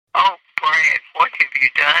you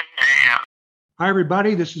done now? Hi,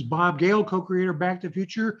 everybody. This is Bob Gale, co-creator of Back to the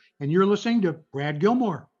Future, and you're listening to Brad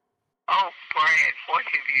Gilmore. Oh, Brad, what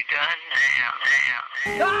have you done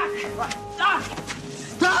now?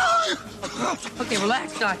 Doc! Okay,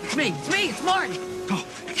 relax, Doc. It's me. It's Martin. Oh,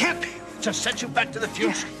 it can't be. Just sent you back to the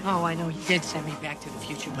future. Yeah. Oh, I know you did send me back to the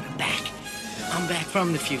future, but I'm back. I'm back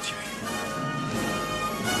from the future.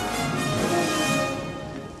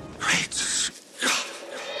 Great Scott.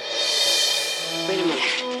 Wait a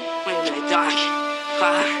minute, Doc.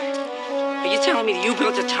 Are you telling me that you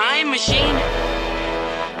built a time machine?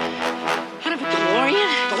 Out of a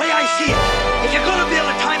DeLorean? The way I see it, if you're gonna build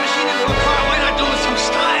a time machine into a car, why not do it with some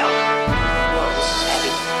style? Whoa, this is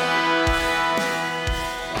heavy.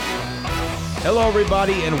 Hello,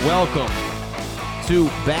 everybody, and welcome to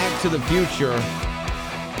Back to the Future,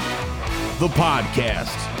 the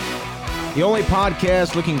podcast. The only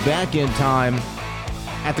podcast looking back in time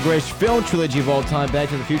at the greatest film trilogy of all time, Back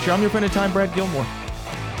to the Future. I'm your friend of time, Brad Gilmore.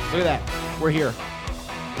 Look at that. We're here.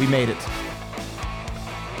 We made it.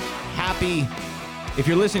 Happy, if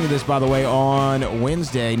you're listening to this, by the way, on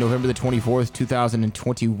Wednesday, November the 24th,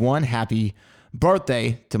 2021, happy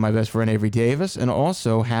birthday to my best friend Avery Davis, and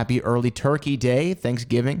also happy early Turkey Day,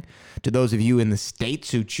 Thanksgiving, to those of you in the States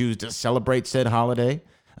who choose to celebrate said holiday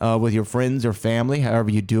with your friends or family, however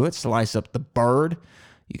you do it. Slice up the bird.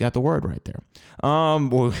 You got the word right there.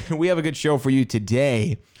 Well, we have a good show for you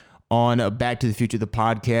today on Back to the Future, the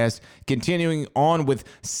podcast, continuing on with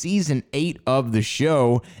season 8 of the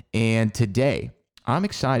show. And today, I'm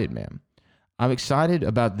excited, man. I'm excited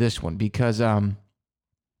about this one because I'm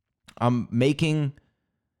making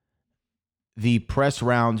the press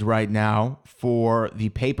rounds right now for the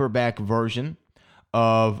paperback version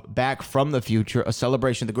of Back from the Future, a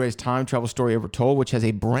celebration of the greatest time travel story ever told, which has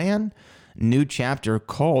a brand new chapter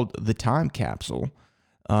called The Time Capsule.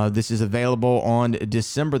 This is available on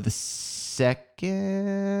December the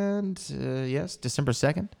 2nd. Yes, December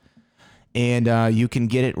 2nd. And you can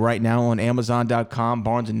get it right now on Amazon.com,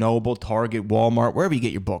 Barnes & Noble, Target, Walmart, wherever you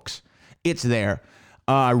get your books. It's there.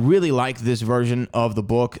 I really like this version of the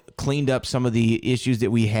book. Cleaned up some of the issues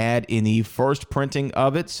that we had in the first printing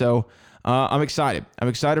of it. So I'm excited. I'm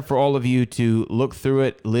excited for all of you to look through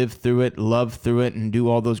it, live through it, love through it, and do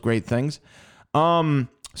all those great things.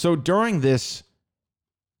 So during this,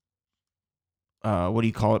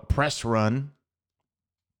 press run,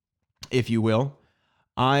 if you will,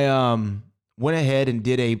 I went ahead and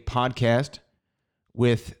did a podcast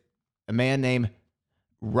with a man named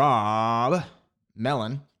Rob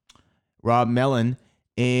Mellon.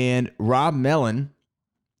 And Rob Mellon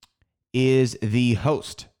is the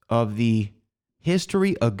host of the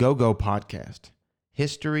History A Go-Go podcast.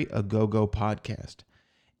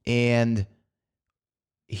 And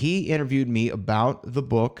he interviewed me about the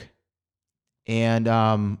book,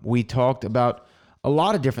 and we talked about a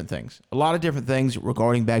lot of different things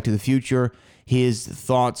regarding Back to the Future, his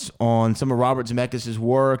thoughts on some of Robert Zemeckis'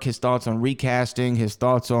 work, his thoughts on recasting, his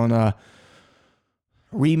thoughts on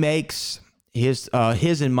remakes, his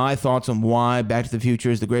and my thoughts on why Back to the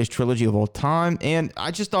Future is the greatest trilogy of all time. And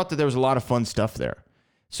I just thought that there was a lot of fun stuff there.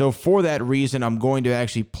 So for that reason, I'm going to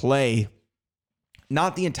actually play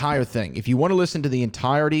not the entire thing. If you want to listen to the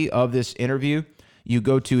entirety of this interview, you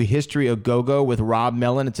go to History A Go-Go with Rob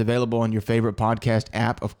Mellon. It's available on your favorite podcast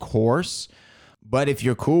app, of course. But if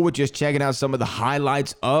you're cool with just checking out some of the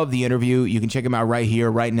highlights of the interview, you can check them out right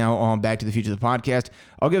here, right now on Back to the Future, the podcast.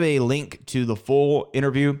 I'll give a link to the full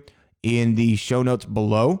interview in the show notes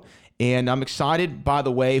below. And I'm excited, by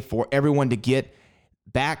the way, for everyone to get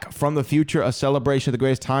Back from the Future, a celebration of the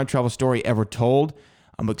greatest time travel story ever told.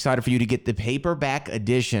 I'm excited for you to get the paperback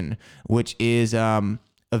edition, which is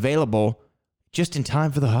available just in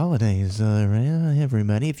time for the holidays,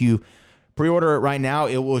 everybody. If you pre-order it right now,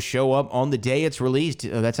 it will show up on the day it's released.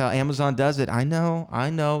 That's how Amazon does it. I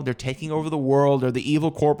know. They're taking over the world. They're the evil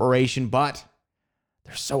corporation, but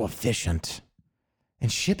they're so efficient.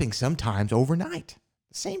 And shipping sometimes overnight,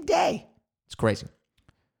 the same day. It's crazy.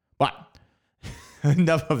 But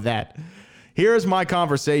enough of that. Here's my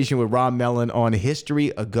conversation with Rob Mellon on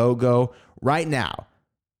History A Go-Go right now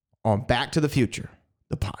on Back to the Future,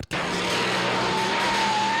 the podcast.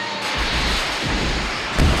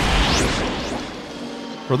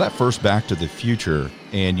 For that first Back to the Future,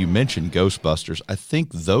 and you mentioned Ghostbusters, I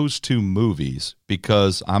think those two movies,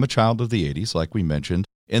 because I'm a child of the 80s, like we mentioned,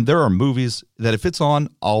 and there are movies that if it's on,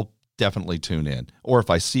 I'll definitely tune in. Or if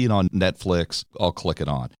I see it on Netflix, I'll click it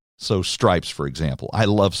on. So Stripes, for example. I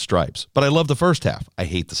love Stripes, but I love the first half. I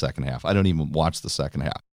hate the second half. I don't even watch the second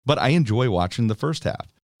half. But I enjoy watching the first half.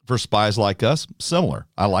 For Spies Like Us, similar.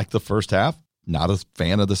 I like the first half, not a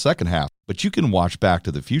fan of the second half. But you can watch Back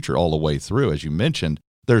to the Future all the way through. As you mentioned,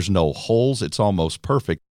 there's no holes. It's almost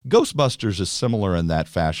perfect. Ghostbusters is similar in that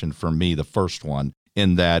fashion for me, the first one,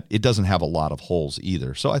 in that it doesn't have a lot of holes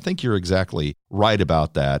either. So I think you're exactly right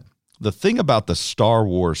about that. The thing about the Star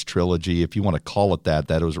Wars trilogy, if you want to call it that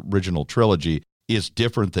original trilogy, is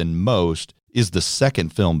different than most, is the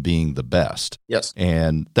second film being the best. Yes.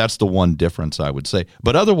 And that's the one difference I would say.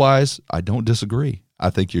 But otherwise, I don't disagree.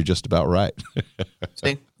 I think you're just about right.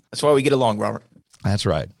 See, that's why we get along, Robert. That's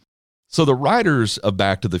right. So the writers of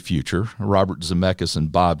Back to the Future, Robert Zemeckis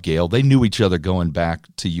and Bob Gale, they knew each other going back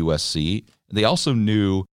to USC. They also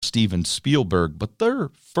knew Steven Spielberg, but their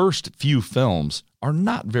first few films are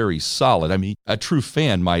not very solid. I mean, a true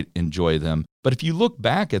fan might enjoy them, but if you look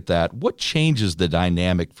back at that, what changes the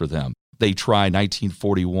dynamic for them? They try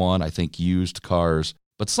 1941, I think, Used Cars,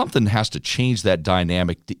 but something has to change that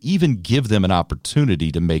dynamic to even give them an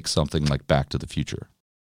opportunity to make something like Back to the Future.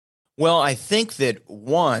 Well, I think that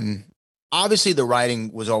one, obviously the writing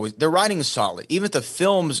is solid. Even if the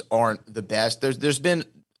films aren't the best, there's been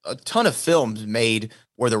a ton of films made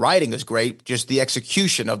where the writing is great, just the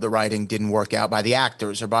execution of the writing didn't work out by the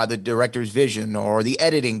actors or by the director's vision, or the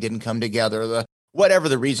editing didn't come together. Whatever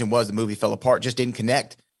the reason was, the movie fell apart, just didn't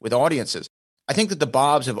connect with audiences. I think that the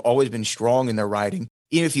Bobs have always been strong in their writing.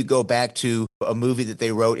 Even if you go back to a movie that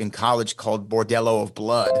they wrote in college called Bordello of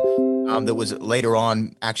Blood, that was later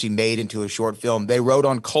on actually made into a short film. They wrote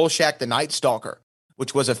on Kolchak the Night Stalker,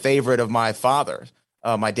 which was a favorite of my father's.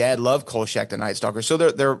 My dad loved Kolchak the Night Stalker. So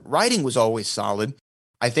their writing was always solid.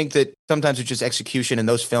 I think that sometimes it's just execution, and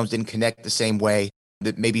those films didn't connect the same way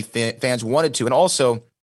that maybe fans wanted to. And also,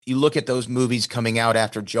 you look at those movies coming out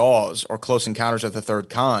after Jaws or Close Encounters of the Third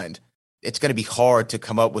Kind, it's going to be hard to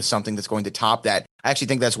come up with something that's going to top that. I actually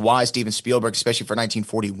think that's why Steven Spielberg, especially for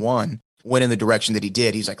 1941, went in the direction that he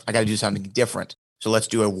did. He's like, I got to do something different. So let's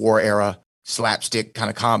do a war era slapstick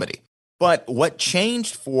kind of comedy. But what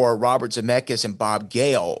changed for Robert Zemeckis and Bob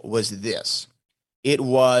Gale was this. It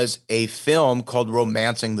was a film called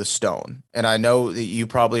Romancing the Stone. And I know that you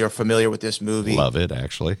probably are familiar with this movie. Love it,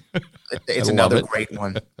 actually. It's another great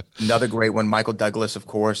one. Another great one. Michael Douglas, of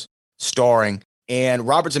course, starring. And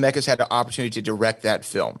Robert Zemeckis had the opportunity to direct that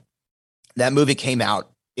film. That movie came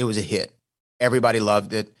out. It was a hit. Everybody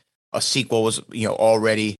loved it. A sequel was,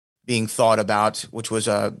 already being thought about, which was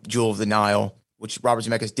Jewel of the Nile, which Robert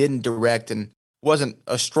Zemeckis didn't direct and wasn't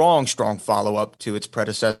a strong follow-up to its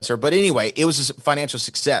predecessor. But anyway, it was a financial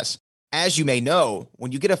success. As you may know,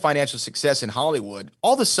 when you get a financial success in Hollywood,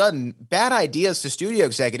 all of a sudden, bad ideas to studio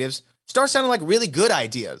executives start sounding like really good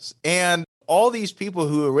ideas. And all these people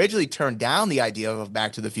who originally turned down the idea of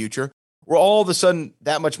Back to the Future were all of a sudden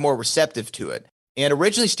that much more receptive to it. And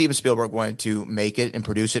originally, Steven Spielberg wanted to make it and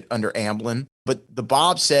produce it under Amblin. But the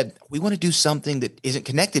Bobs said, we want to do something that isn't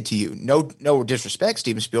connected to you. No disrespect,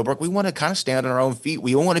 Steven Spielberg. We want to kind of stand on our own feet.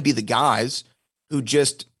 We don't want to be the guys who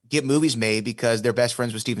just get movies made because they're best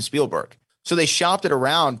friends with Steven Spielberg. So they shopped it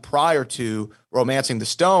around prior to Romancing the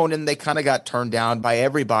Stone, and they kind of got turned down by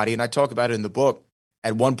everybody. And I talk about it in the book.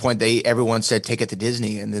 At one point, everyone said, take it to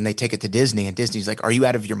Disney. And then they take it to Disney. And Disney's like, are you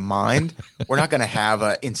out of your mind? We're not going to have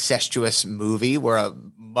an incestuous movie where a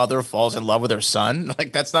mother falls in love with her son.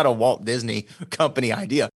 Like, that's not a Walt Disney Company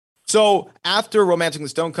idea. So after Romancing the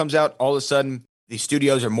Stone comes out, all of a sudden, the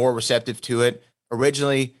studios are more receptive to it.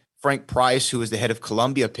 Originally, Frank Price, who was the head of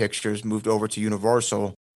Columbia Pictures, moved over to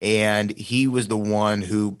Universal. And he was the one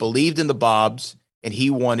who believed in the Bobs, and he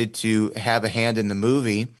wanted to have a hand in the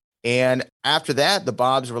movie. And after that, the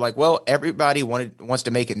Bobs were like, well, everybody wants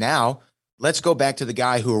to make it now. Let's go back to the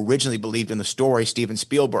guy who originally believed in the story, Steven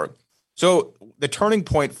Spielberg. So the turning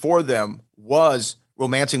point for them was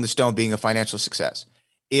Romancing the Stone being a financial success.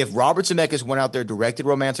 If Robert Zemeckis went out there, directed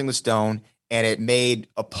Romancing the Stone, and it made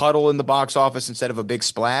a puddle in the box office instead of a big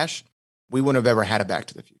splash, we wouldn't have ever had a Back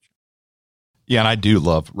to the Future. Yeah, and I do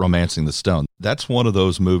love Romancing the Stone. That's one of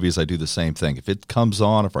those movies I do the same thing. If it comes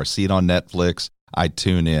on, if I see it on Netflix, I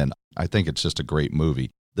tune in. I think it's just a great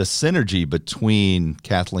movie. The synergy between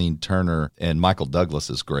Kathleen Turner and Michael Douglas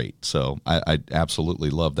is great. So I absolutely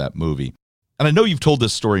love that movie. And I know you've told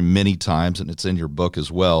this story many times, and it's in your book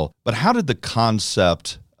as well, but how did the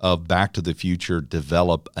concept of Back to the Future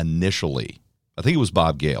develop initially? I think it was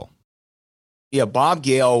Bob Gale. Yeah, Bob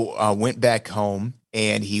Gale went back home,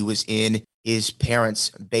 and he was in his parents'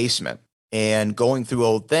 basement and going through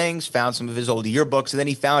old things, found some of his old yearbooks, and then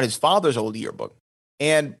he found his father's old yearbook.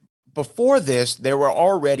 And before this, there were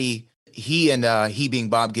already, he being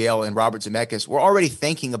Bob Gale and Robert Zemeckis, were already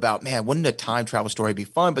thinking about, man, wouldn't a time travel story be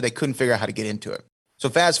fun? But they couldn't figure out how to get into it. So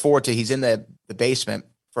fast forward to he's in the basement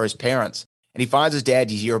for his parents, and he finds his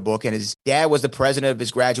dad's yearbook, and his dad was the president of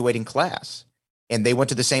his graduating class, and they went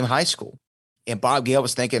to the same high school. And Bob Gale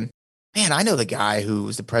was thinking, man, I know the guy who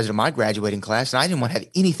was the president of my graduating class, and I didn't want to have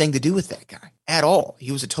anything to do with that guy at all.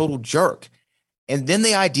 He was a total jerk. And then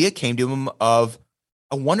the idea came to him of,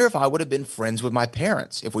 I wonder if I would have been friends with my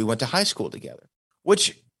parents if we went to high school together,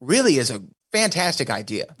 which really is a fantastic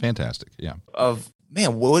idea. Fantastic. Yeah. Of,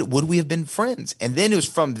 man, would we have been friends? And then it was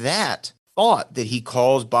from that thought that he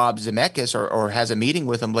calls Bob Zemeckis or has a meeting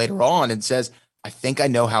with him later on and says, I think I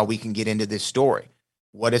know how we can get into this story.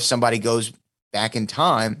 What if somebody goes back in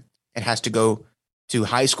time and has to go to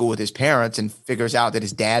high school with his parents and figures out that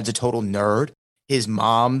his dad's a total nerd, his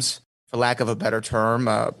mom's, for lack of a better term,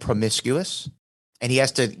 promiscuous, and he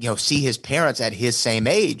has to, see his parents at his same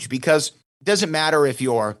age, because it doesn't matter if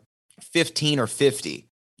you're 15 or 50,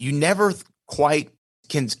 you never quite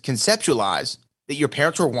can conceptualize that your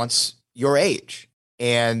parents were once your age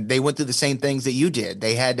and they went through the same things that you did.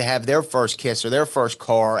 They had to have their first kiss or their first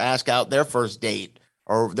car, ask out their first date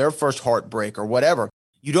or their first heartbreak or whatever.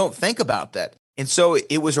 You don't think about that. And so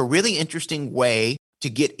it was a really interesting way to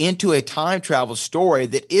get into a time travel story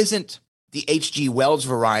that isn't the H.G. Wells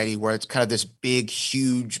variety where it's kind of this big,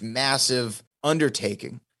 huge, massive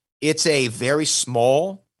undertaking. It's a very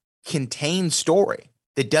small, contained story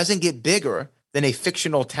that doesn't get bigger than a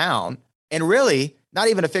fictional town. And really, not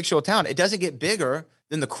even a fictional town. It doesn't get bigger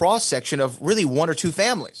than the cross section of really one or two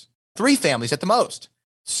families, three families at the most.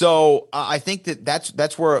 So I think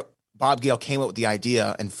that's where Bob Gale came up with the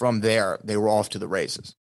idea. And from there, they were off to the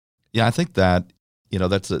races. Yeah, I think that,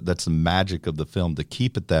 that's the magic of the film, to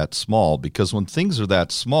keep it that small, because when things are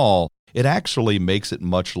that small, it actually makes it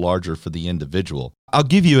much larger for the individual. I'll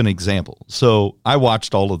give you an example. So I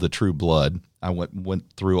watched all of the True Blood. I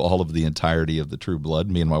went through all of the entirety of the True Blood.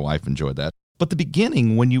 Me and my wife enjoyed that. But the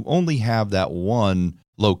beginning, when you only have that one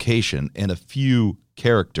location and a few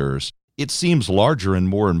characters, it seems larger and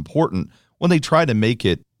more important. When they try to make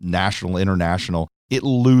it national, international, it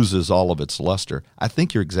loses all of its luster. I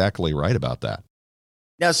think you're exactly right about that.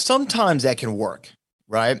 Now, sometimes that can work,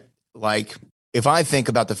 right? Like if I think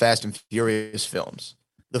about the Fast and Furious films,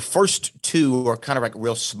 the first two are kind of like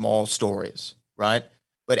real small stories, right?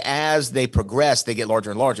 But as they progress, they get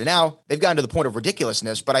larger and larger. Now, they've gotten to the point of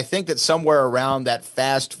ridiculousness, but I think that somewhere around that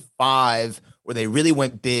Fast 5, where they really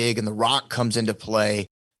went big and The Rock comes into play,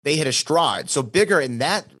 they hit a stride. So bigger in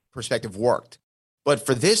that perspective worked. But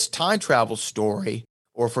for this time travel story,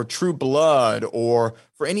 or for True Blood, or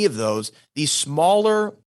for any of those, these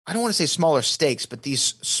smaller, I don't want to say smaller stakes, but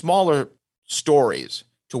these smaller stories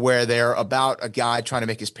to where they're about a guy trying to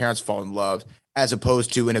make his parents fall in love, as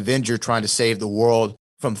opposed to an Avenger trying to save the world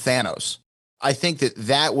from Thanos. I think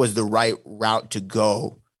that was the right route to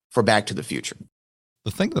go for Back to the Future.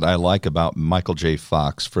 The thing that I like about Michael J.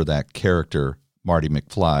 Fox for that character, Marty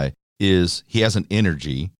McFly, is he has an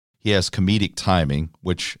energy. He has comedic timing,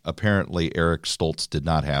 which apparently Eric Stoltz did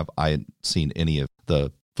not have. I hadn't seen any of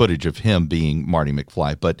the footage of him being Marty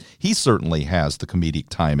McFly, but he certainly has the comedic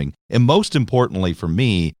timing. And most importantly for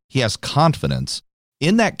me, he has confidence.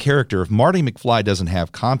 In that character, if Marty McFly doesn't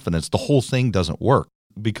have confidence, the whole thing doesn't work,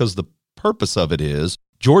 because the purpose of it is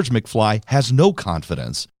George McFly has no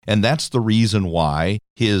confidence. And that's the reason why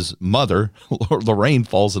his mother, Lorraine,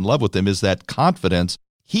 falls in love with him, is that confidence.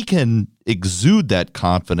 He can exude that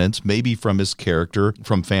confidence, maybe from his character,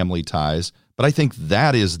 from Family Ties. But I think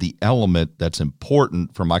that is the element that's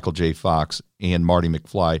important for Michael J. Fox and Marty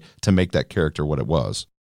McFly to make that character what it was.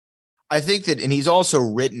 I think that, and he's also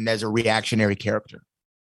written as a reactionary character.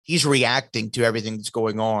 He's reacting to everything that's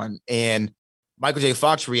going on. And Michael J.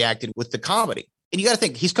 Fox reacted with the comedy. And you got to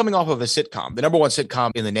think, he's coming off of a sitcom, the number one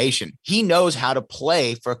sitcom in the nation. He knows how to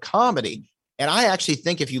play for comedy. And I actually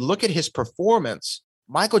think if you look at his performance,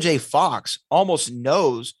 Michael J. Fox almost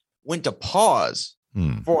knows when to pause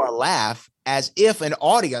for a laugh, as if an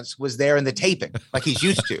audience was there in the taping, like he's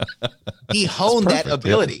used to. He honed that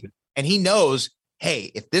ability, and he knows,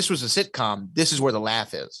 hey, if this was a sitcom, this is where the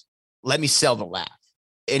laugh is. Let me sell the laugh.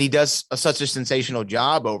 And he does such a sensational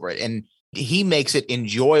job over it. And he makes it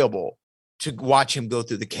enjoyable to watch him go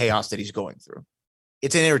through the chaos that he's going through.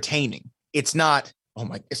 It's entertaining. It's not,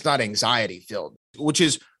 it's not anxiety filled, which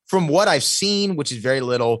is, from what I've seen, which is very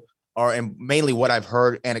little, and mainly what I've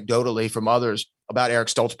heard anecdotally from others about Eric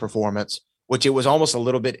Stoltz's performance, which it was almost a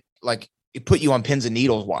little bit like it put you on pins and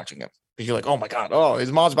needles watching him, because you're like, oh my God,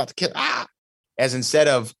 his mom's about to kill, as instead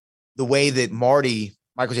of the way that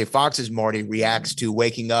Michael J. Fox's Marty reacts to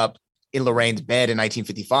waking up in Lorraine's bed in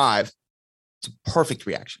 1955. It's a perfect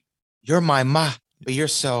reaction. You're my ma, but you're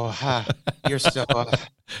so,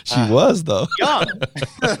 She was, though. Young.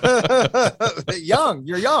 Young.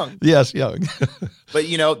 You're young. Yes, young. But,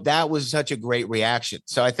 that was such a great reaction.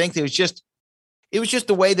 So I think it was just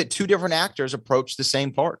the way that two different actors approached the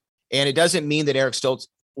same part. And it doesn't mean that Eric Stoltz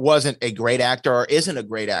wasn't a great actor or isn't a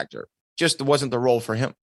great actor. Just wasn't the role for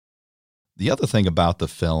him. The other thing about the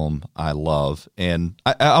film I love, and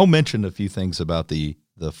I'll mention a few things about the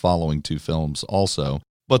following two films also,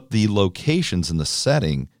 but the locations and the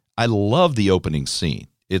setting, I love the opening scene.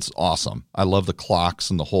 It's awesome. I love the clocks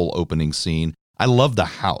and the whole opening scene. I love the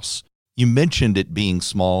house. You mentioned it being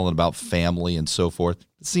small and about family and so forth.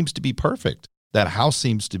 It seems to be perfect. That house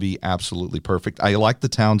seems to be absolutely perfect. I like the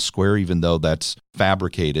town square, even though that's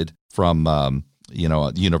fabricated from, a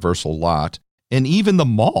Universal lot. And even the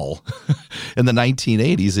mall in the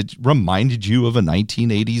 1980s, it reminded you of a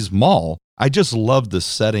 1980s mall. I just love the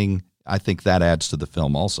setting. I think that adds to the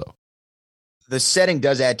film also. The setting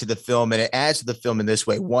does add to the film, and it adds to the film in this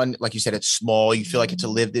way. One, like you said, it's small. You feel like it's a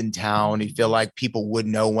lived-in town. You feel like people would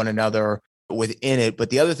know one another within it. But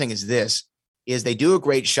the other thing is they do a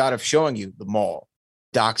great shot of showing you the mall,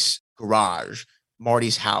 Doc's garage,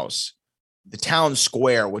 Marty's house, the town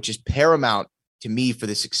square, which is paramount to me for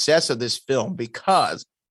the success of this film, because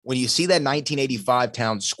when you see that 1985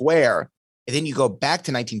 town square, and then you go back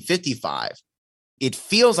to 1955, it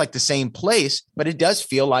feels like the same place, but it does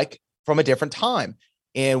feel like from a different time.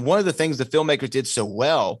 And one of the things the filmmakers did so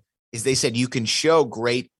well is they said you can show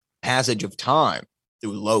great passage of time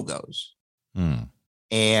through logos.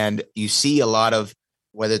 And you see a lot of,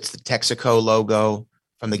 whether it's the Texaco logo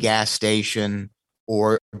from the gas station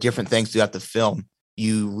or different things throughout the film,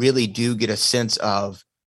 you really do get a sense of,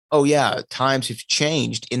 oh yeah, times have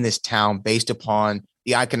changed in this town based upon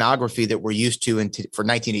the iconography that we're used to for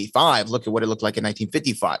 1985. Look at what it looked like in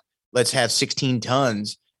 1955. Let's have 16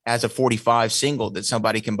 tons as a 45 single that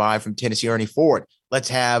somebody can buy from Tennessee Ernie Ford. Let's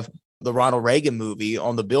have the Ronald Reagan movie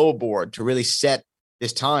on the billboard to really set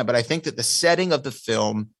this time. But I think that the setting of the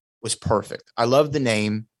film was perfect. I love the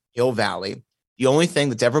name Hill Valley. The only thing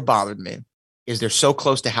that's ever bothered me is they're so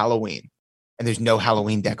close to Halloween and there's no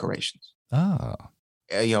Halloween decorations. Oh.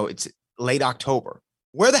 It's late October.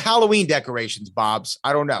 Where are the Halloween decorations, Bob's?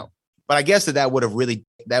 I don't know. But I guess that would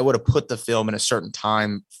have put the film in a certain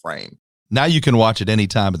time frame. Now you can watch it any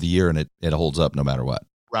time of the year and it holds up no matter what.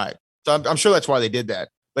 Right. So I'm sure that's why they did that.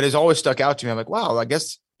 But it's always stuck out to me. I'm like, wow, I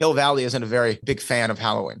guess Hill Valley isn't a very big fan of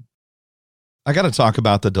Halloween. I got to talk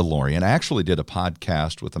about the DeLorean. I actually did a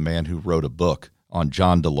podcast with a man who wrote a book on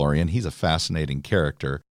John DeLorean. He's a fascinating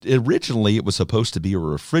character. Originally, it was supposed to be a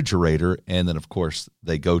refrigerator. And then, of course,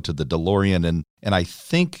 they go to the DeLorean. And I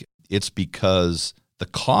think it's because the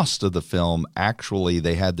cost of the film, actually,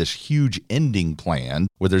 they had this huge ending plan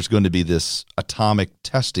where there's going to be this atomic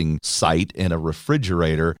testing site in a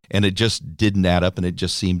refrigerator, and it just didn't add up, and it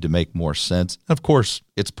just seemed to make more sense. Of course,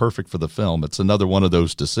 it's perfect for the film. It's another one of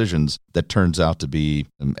those decisions that turns out to be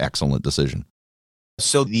an excellent decision.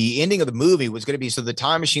 So the ending of the movie was going to be, so the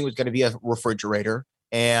time machine was going to be a refrigerator.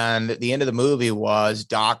 And the end of the movie was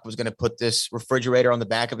Doc was going to put this refrigerator on the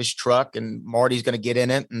back of his truck, and Marty's going to get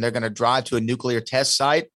in it, and they're going to drive to a nuclear test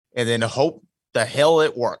site and then hope the hell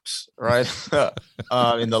it works, right?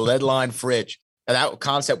 In the lead-lined fridge. And that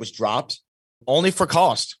concept was dropped only for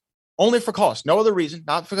cost. Only for cost. No other reason.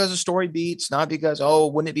 Not because of story beats, not because,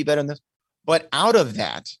 wouldn't it be better than this? But out of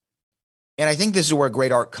that, and I think this is where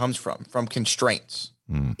great art comes from constraints.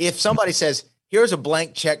 If somebody says, here's a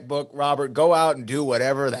blank checkbook, Robert, go out and do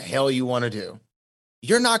whatever the hell you want to do,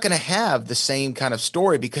 you're not going to have the same kind of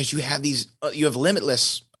story because you have you have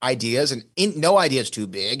limitless ideas, and no idea is too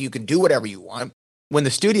big. You can do whatever you want. When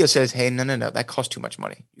the studio says, hey, no, that costs too much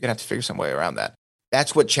money, you're going to have to figure some way around that.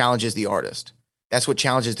 That's what challenges the artist. That's what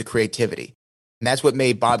challenges the creativity. And that's what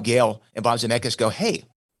made Bob Gale and Bob Zemeckis go, hey,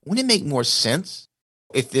 wouldn't it make more sense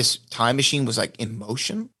if this time machine was like in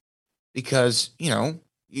motion? Because,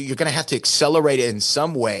 you're going to have to accelerate it in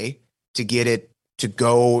some way to get it to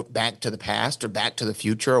go back to the past or back to the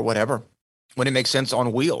future or whatever, when it makes sense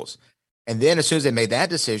on wheels. And then as soon as they made that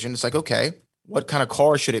decision, it's like, okay, what kind of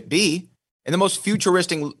car should it be? And the most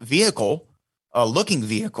futuristic looking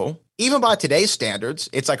vehicle, even by today's standards,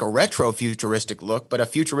 it's like a retro futuristic look, but a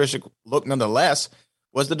futuristic look nonetheless,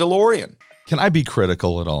 was the DeLorean. Can I be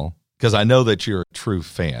critical at all? Because I know that you're a true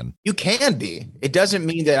fan. You can be. It doesn't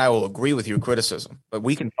mean that I will agree with your criticism, but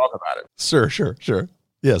we can talk about it. Sure.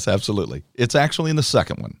 Yes, absolutely. It's actually in the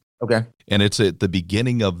second one. Okay. And it's at the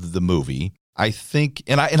beginning of the movie. I think,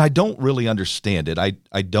 and I don't really understand it.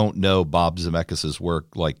 I don't know Bob Zemeckis' work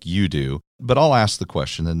like you do, but I'll ask the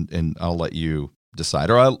question and I'll let you decide,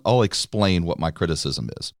 or I'll explain what my criticism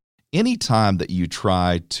is. anytime that you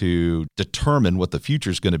try to determine what the future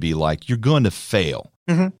is going to be like, you're going to fail.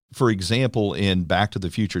 For example, in Back to the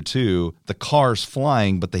Future 2, the car's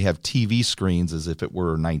flying, but they have TV screens as if it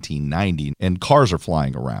were 1990, and cars are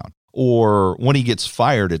flying around. Or when he gets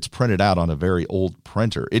fired, it's printed out on a very old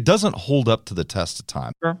printer. It doesn't hold up to the test of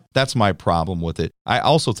time. Sure. That's my problem with it. I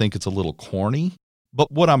also think it's a little corny.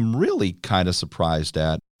 But what I'm really kind of surprised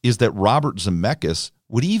at is that Robert Zemeckis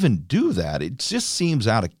would even do that. It just seems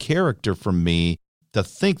out of character for me to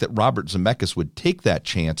think that Robert Zemeckis would take that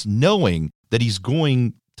chance knowing that he's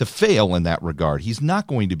going to fail in that regard. He's not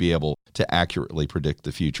going to be able to accurately predict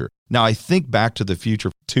the future. Now, I think Back to the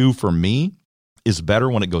Future 2 for me is better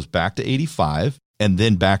when it goes back to 85 and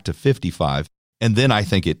then back to 55. And then I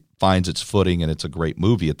think it finds its footing and it's a great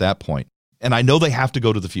movie at that point. And I know they have to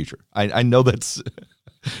go to the future. I know that's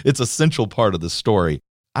it's a central part of the story.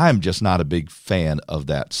 I'm just not a big fan of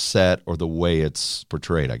that set or the way it's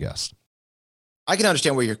portrayed, I guess. I can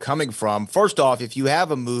understand where you're coming from. First off, if you have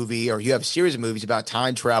a movie or you have a series of movies about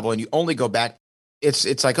time travel and you only go back,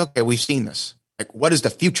 it's like, okay, we've seen this. Like, what does the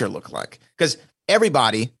future look like? Because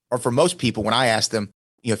everybody, or for most people, when I ask them,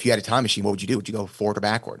 if you had a time machine, what would you do? Would you go forward or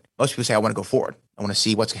backward? Most people say, I want to go forward. I want to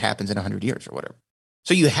see what happens in 100 years or whatever.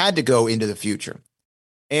 So you had to go into the future.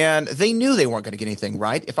 And they knew they weren't going to get anything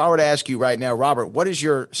right. If I were to ask you right now, Robert, what is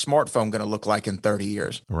your smartphone going to look like in 30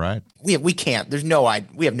 years? Right. We can't.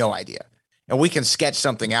 We have no idea. And we can sketch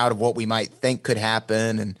something out of what we might think could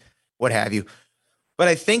happen and what have you. But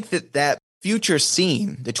I think that future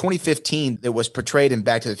scene, the 2015 that was portrayed in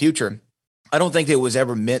Back to the Future, I don't think it was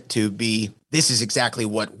ever meant to be, this is exactly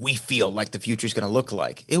what we feel like the future is going to look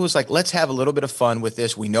like. It was like, let's have a little bit of fun with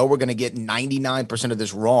this. We know we're going to get 99% of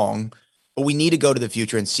this wrong, but we need to go to the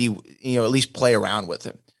future and see, at least play around with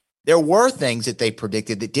it. There were things that they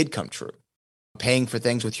predicted that did come true. Paying for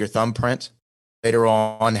things with your thumbprint later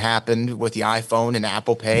on happened with the iPhone and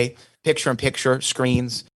Apple Pay, picture-in-picture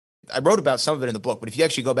screens. I wrote about some of it in the book, but if you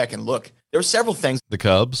actually go back and look, there were several things. The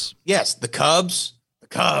Cubs? Yes, the Cubs. The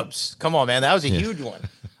Cubs. Come on, man. That was a huge one.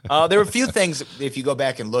 There were a few things, if you go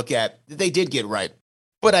back and look at, that they did get right.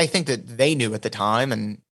 But I think that they knew at the time,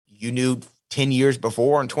 and you knew 10 years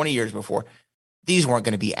before and 20 years before, these weren't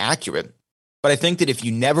going to be accurate. But I think that if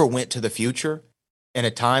you never went to the future in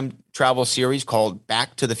a time travel series called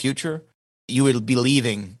Back to the Future, you would be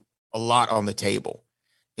leaving a lot on the table.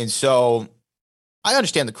 And so I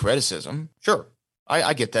understand the criticism. Sure.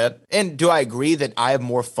 I get that. And do I agree that I have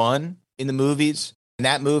more fun in the movies, in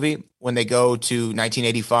that movie, when they go to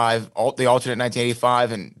 1985, the alternate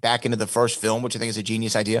 1985 and back into the first film, which I think is a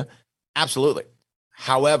genius idea? Absolutely.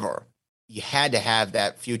 However, you had to have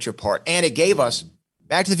that future part. And it gave us,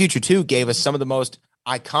 Back to the Future 2 gave us some of the most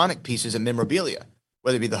iconic pieces of memorabilia,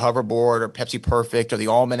 whether it be the hoverboard or Pepsi Perfect or the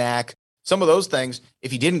almanac. Some of those things,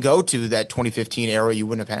 if you didn't go to that 2015 era, you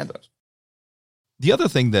wouldn't have had those. The other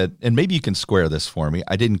thing that, and maybe you can square this for me,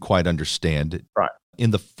 I didn't quite understand it. Right.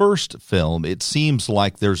 In the first film, it seems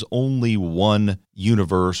like there's only one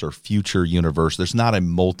universe or future universe. There's not a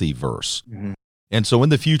multiverse. Mm-hmm. And so in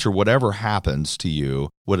the future, whatever happens to you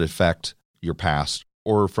would affect your past,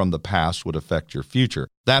 or from the past would affect your future.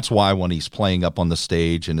 That's why when he's playing up on the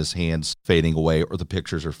stage and his hand's fading away or the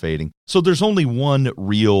pictures are fading. So there's only one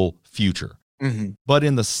real future. Mm-hmm. But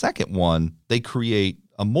in the second one, they create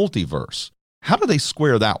a multiverse. How do they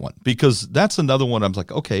square that one? Because that's another one I'm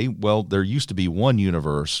like, okay, well, there used to be one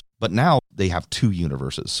universe, but now they have two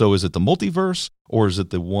universes. So is it the multiverse or is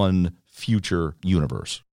it the one future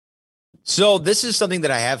universe? So this is something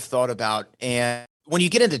that I have thought about. And when you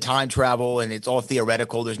get into time travel and it's all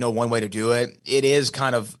theoretical, there's no one way to do it. It is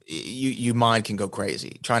kind of, your mind can go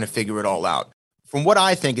crazy trying to figure it all out. From what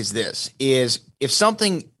I think is this, is if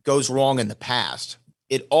something goes wrong in the past,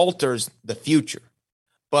 it alters the future.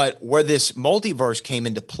 But where this multiverse came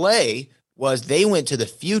into play was they went to the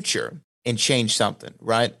future and changed something,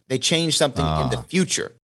 right? They changed something in the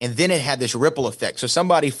future. And then it had this ripple effect. So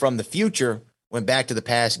somebody from the future went back to the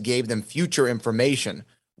past, gave them future information,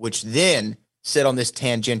 which then set on this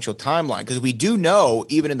tangential timeline. Because we do know,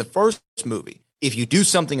 even in the first movie, if you do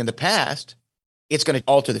something in the past, it's going to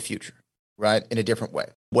alter the future, right? In a different way.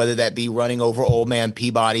 Whether that be running over old man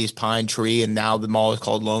Peabody's pine tree, and now the mall is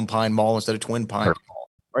called Lone Pine Mall instead of Twin Pine Mall,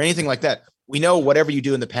 or anything like that. We know whatever you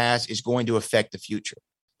do in the past is going to affect the future.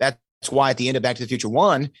 That's why at the end of Back to the Future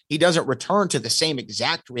 1, he doesn't return to the same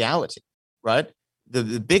exact reality, right?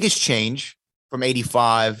 The biggest change from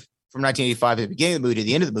 1985 at the beginning of the movie to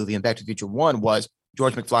the end of the movie in Back to the Future 1 was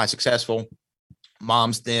George McFly successful,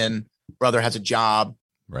 mom's thin, brother has a job.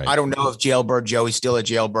 Right. I don't know if Jailbird Joey's still a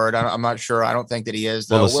jailbird. I'm not sure. I don't think that he is.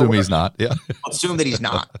 We'll assume he's not. Yeah. I'll assume that he's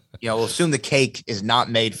not. we'll assume the cake is not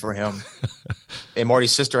made for him. And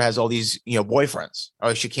Marty's sister has all these, boyfriends,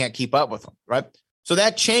 or she can't keep up with them, right? So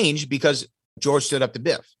that changed because George stood up to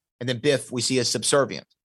Biff. And then Biff, we see as subservient.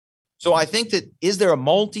 So I think that, is there a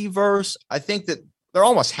multiverse? I think that there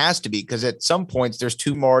almost has to be, because at some points there's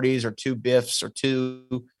 2 Martys or 2 Biffs or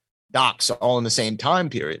 2 Docs all in the same time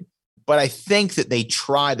period. But I think that they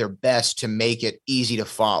try their best to make it easy to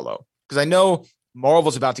follow. Because I know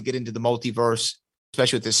Marvel's about to get into the multiverse,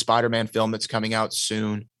 especially with this Spider-Man film that's coming out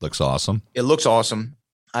soon. Looks awesome. It looks awesome.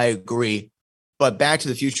 I agree. But Back to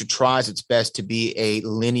the Future tries its best to be a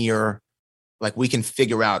linear, like we can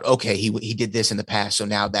figure out, okay, he did this in the past, so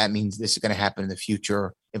now that means this is going to happen in the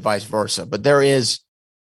future and vice versa. But there is,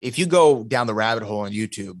 if you go down the rabbit hole on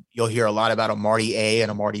YouTube, you'll hear a lot about a Marty A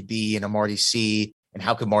and a Marty B and a Marty C, and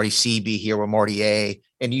how could Marty C be here with Marty A?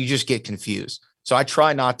 And you just get confused. So I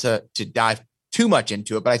try not to dive too much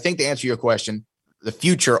into it, but I think to answer your question, the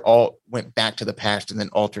future all went back to the past and then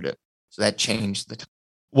altered it. So that changed the time.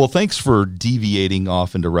 Well, thanks for deviating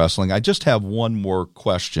off into wrestling. I just have one more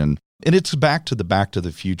question, and it's back to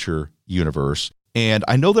the Future universe. And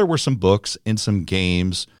I know there were some books and some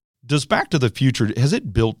games. Does Back to the Future, has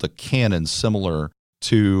it built the canon similar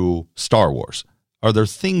to Star Wars? Are there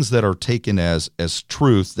things that are taken as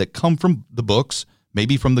truth that come from the books,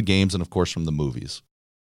 maybe from the games, and of course from the movies?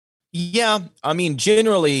 Yeah, I mean,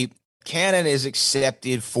 generally, canon is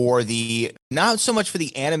accepted for not so much for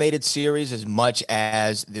the animated series as much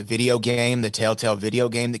as the video game, the Telltale video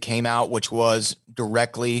game that came out, which was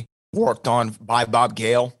directly worked on by Bob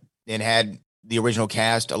Gale and had the original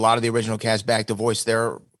cast, a lot of the original cast back to voice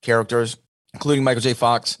their characters, including Michael J.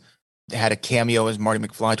 Fox. They had a cameo as Marty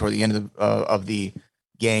McFly toward the end of the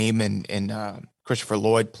game, and Christopher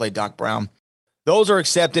Lloyd played Doc Brown. Those are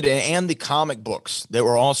accepted, and the comic books that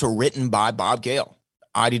were also written by Bob Gale.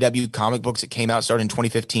 IDW comic books that came out, started in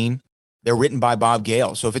 2015. They're written by Bob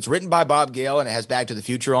Gale. So if it's written by Bob Gale and it has Back to the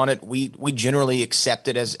Future on it, we generally accept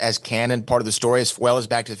it as canon, part of the story, as well as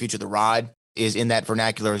Back to the Future, the ride is in that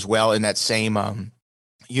vernacular as well, in that same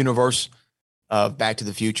universe of Back to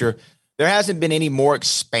the Future. There hasn't been any more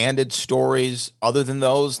expanded stories other than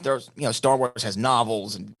those. There's, Star Wars has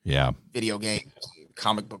novels and video games, and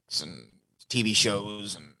comic books and TV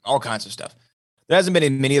shows and all kinds of stuff. There hasn't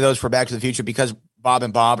been many of those for Back to the Future because Bob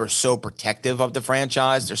and Bob are so protective of the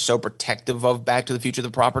franchise. They're so protective of Back to the Future,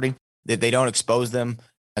 the property, that they don't expose them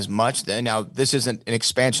as much. Now, this isn't an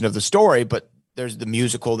expansion of the story, but there's the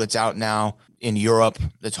musical that's out now in Europe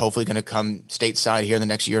that's hopefully going to come stateside here in the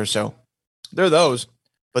next year or so. There are those,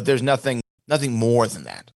 but there's nothing more than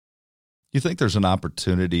that. You think there's an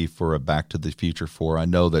opportunity for a Back to the Future 4? I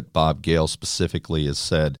know that Bob Gale specifically has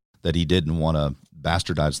said that he didn't want to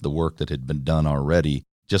bastardize the work that had been done already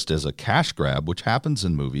just as a cash grab, which happens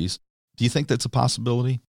in movies. Do you think that's a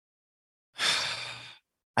possibility?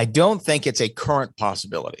 I don't think it's a current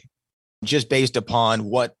possibility, just based upon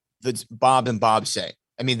what the Bob and Bob say.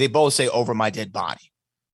 I mean, they both say over my dead body.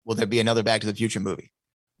 Will there be another Back to the Future movie?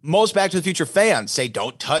 Most Back to the Future fans say,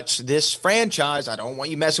 don't touch this franchise. I don't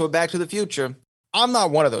want you messing with Back to the Future. I'm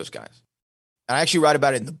not one of those guys. I actually write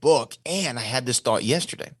about it in the book, and I had this thought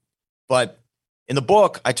yesterday. But in the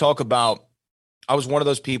book, I talk about, I was one of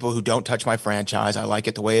those people who don't touch my franchise. I like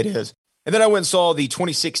it the way it is. And then I went and saw the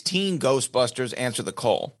 2016 Ghostbusters Answer the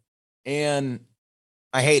Call, and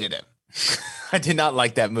I hated it. I did not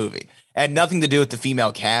like that movie. It had nothing to do with the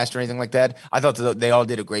female cast or anything like that. I thought that they all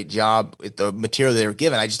did a great job with the material they were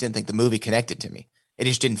given. I just didn't think the movie connected to me. It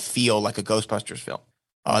just didn't feel like a Ghostbusters film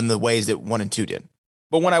in the ways that 1 and 2 did.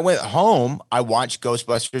 But when I went home, I watched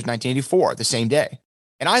Ghostbusters 1984 the same day.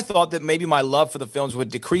 And I thought that maybe my love for the films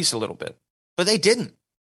would decrease a little bit, but they didn't.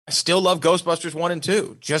 I still love Ghostbusters 1 and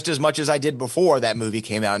 2 just as much as I did before that movie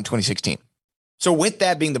came out in 2016. So with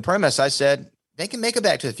that being the premise, I said, they can make a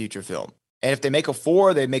Back to the Future film. And if they make a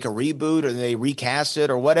 4, they make a reboot or they recast it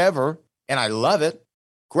or whatever, and I love it,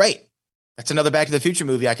 great. That's another Back to the Future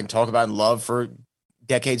movie I can talk about and love for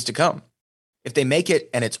decades to come. If they make it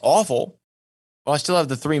and it's awful, well, I still have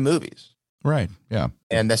the 3 movies. Right, yeah.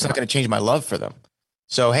 And that's not going to change my love for them.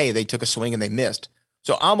 So, hey, they took a swing and they missed.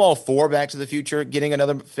 So I'm all for Back to the Future getting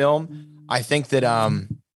another film. I think that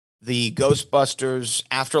the Ghostbusters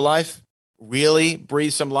Afterlife really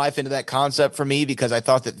breathed some life into that concept for me, because I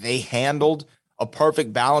thought that they handled a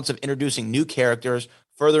perfect balance of introducing new characters,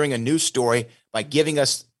 furthering a new story by giving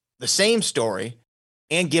us the same story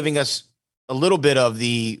and giving us a little bit of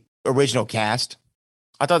the original cast.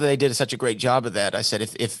 I thought that they did such a great job of that. I said,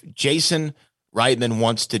 if Jason Reitman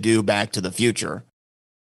wants to do Back to the Future,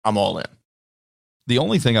 I'm all in. The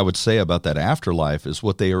only thing I would say about that Afterlife is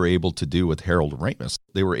what they were able to do with Harold Ramis.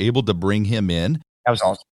 They were able to bring him in. That was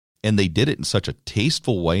awesome. And they did it in such a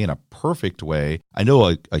tasteful way, in a perfect way. I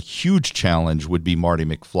know a huge challenge would be Marty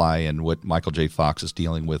McFly and what Michael J. Fox is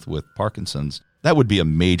dealing with Parkinson's. That would be a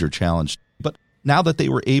major challenge. But now that they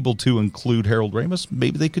were able to include Harold Ramis,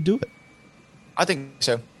 maybe they could do it. I think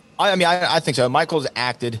so. I think so. Michael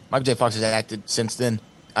J. Fox has acted since then.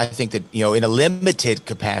 I think that, in a limited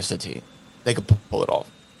capacity, they could pull it off.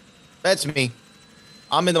 That's me.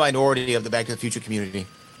 I'm in the minority of the Back to the Future community.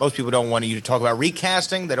 Most people don't want you to talk about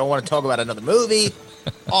recasting. They don't want to talk about another movie.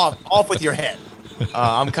 Off with your head.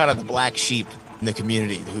 I'm kind of the black sheep in the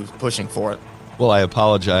community who's pushing for it. Well, I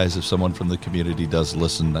apologize if someone from the community does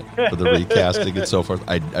listen for the recasting and so forth.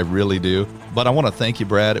 I really do. But I want to thank you,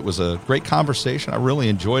 Brad. It was a great conversation. I really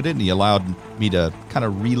enjoyed it, and you allowed me to kind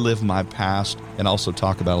of relive my past and also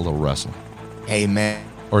talk about a little wrestling. Hey, man.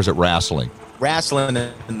 Or is it wrestling? Wrestling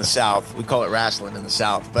in the South. We call it wrestling in the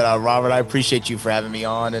South. But Robert, I appreciate you for having me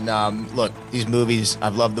on. And look, these movies,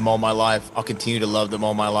 I've loved them all my life. I'll continue to love them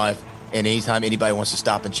all my life. And anytime anybody wants to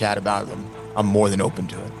stop and chat about them, I'm more than open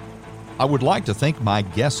to it. I would like to thank my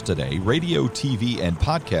guest today, radio, TV, and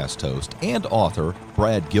podcast host and author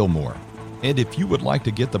Brad Gilmore. And if you would like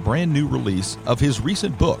to get the brand new release of his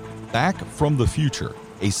recent book, Back from the Future,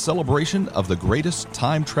 a celebration of the greatest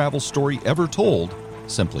time travel story ever told,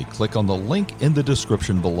 simply click on the link in the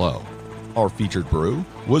description below. Our featured brew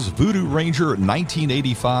was Voodoo Ranger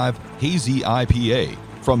 1985 Hazy IPA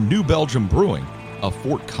from New Belgium Brewing of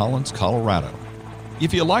Fort Collins, Colorado.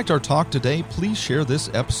 If you liked our talk today, please share this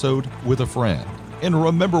episode with a friend. And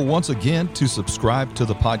remember once again to subscribe to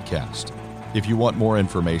the podcast. If you want more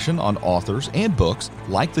information on authors and books,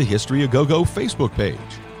 like the History of Go-Go Facebook page.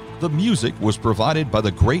 The music was provided by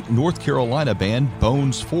the great North Carolina band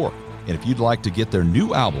Bones Fork. And if you'd like to get their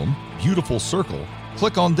new album, Beautiful Circle,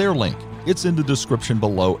 click on their link. It's in the description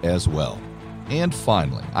below as well. And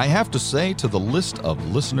finally, I have to say to the list of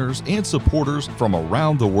listeners and supporters from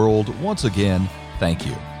around the world, once again, thank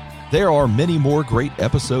you. There are many more great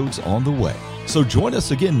episodes on the way. So join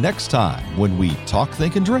us again next time when we talk,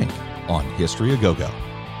 think, and drink on History of Go-Go.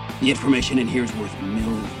 The information in here is worth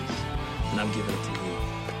millions, and I'm giving it to you.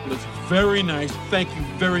 That's very nice. Thank you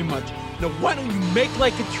very much. Now, why don't you make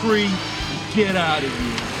like a tree and get out of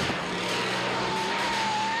here?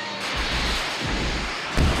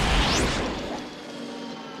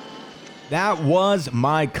 That was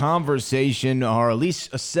my conversation, or at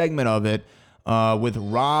least a segment of it, with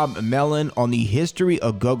Rob Mellon on the History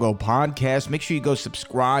of Go-Go podcast. Make sure you go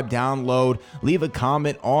subscribe, download, leave a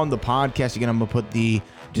comment on the podcast. Again, I'm going to put the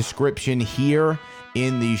description here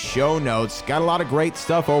in the show notes. Got a lot of great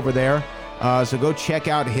stuff over there. So go check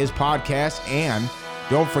out his podcast. And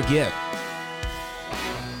don't forget,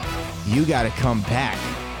 you got to come back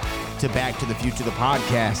to the Future, the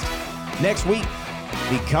podcast next week.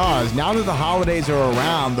 Because now that the holidays are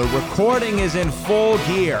around, the recording is in full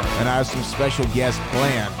gear, and I have some special guests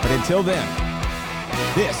planned. But until then,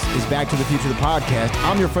 this is Back to the Future, the podcast.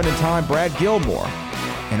 I'm your friend in time, Brad Gilmore,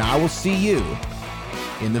 and I will see you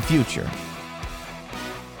in the future.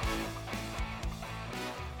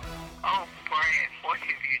 Oh, Brad, what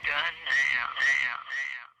have you done now?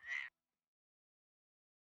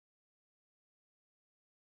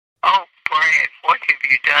 Oh, Brad, what have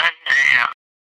you done now?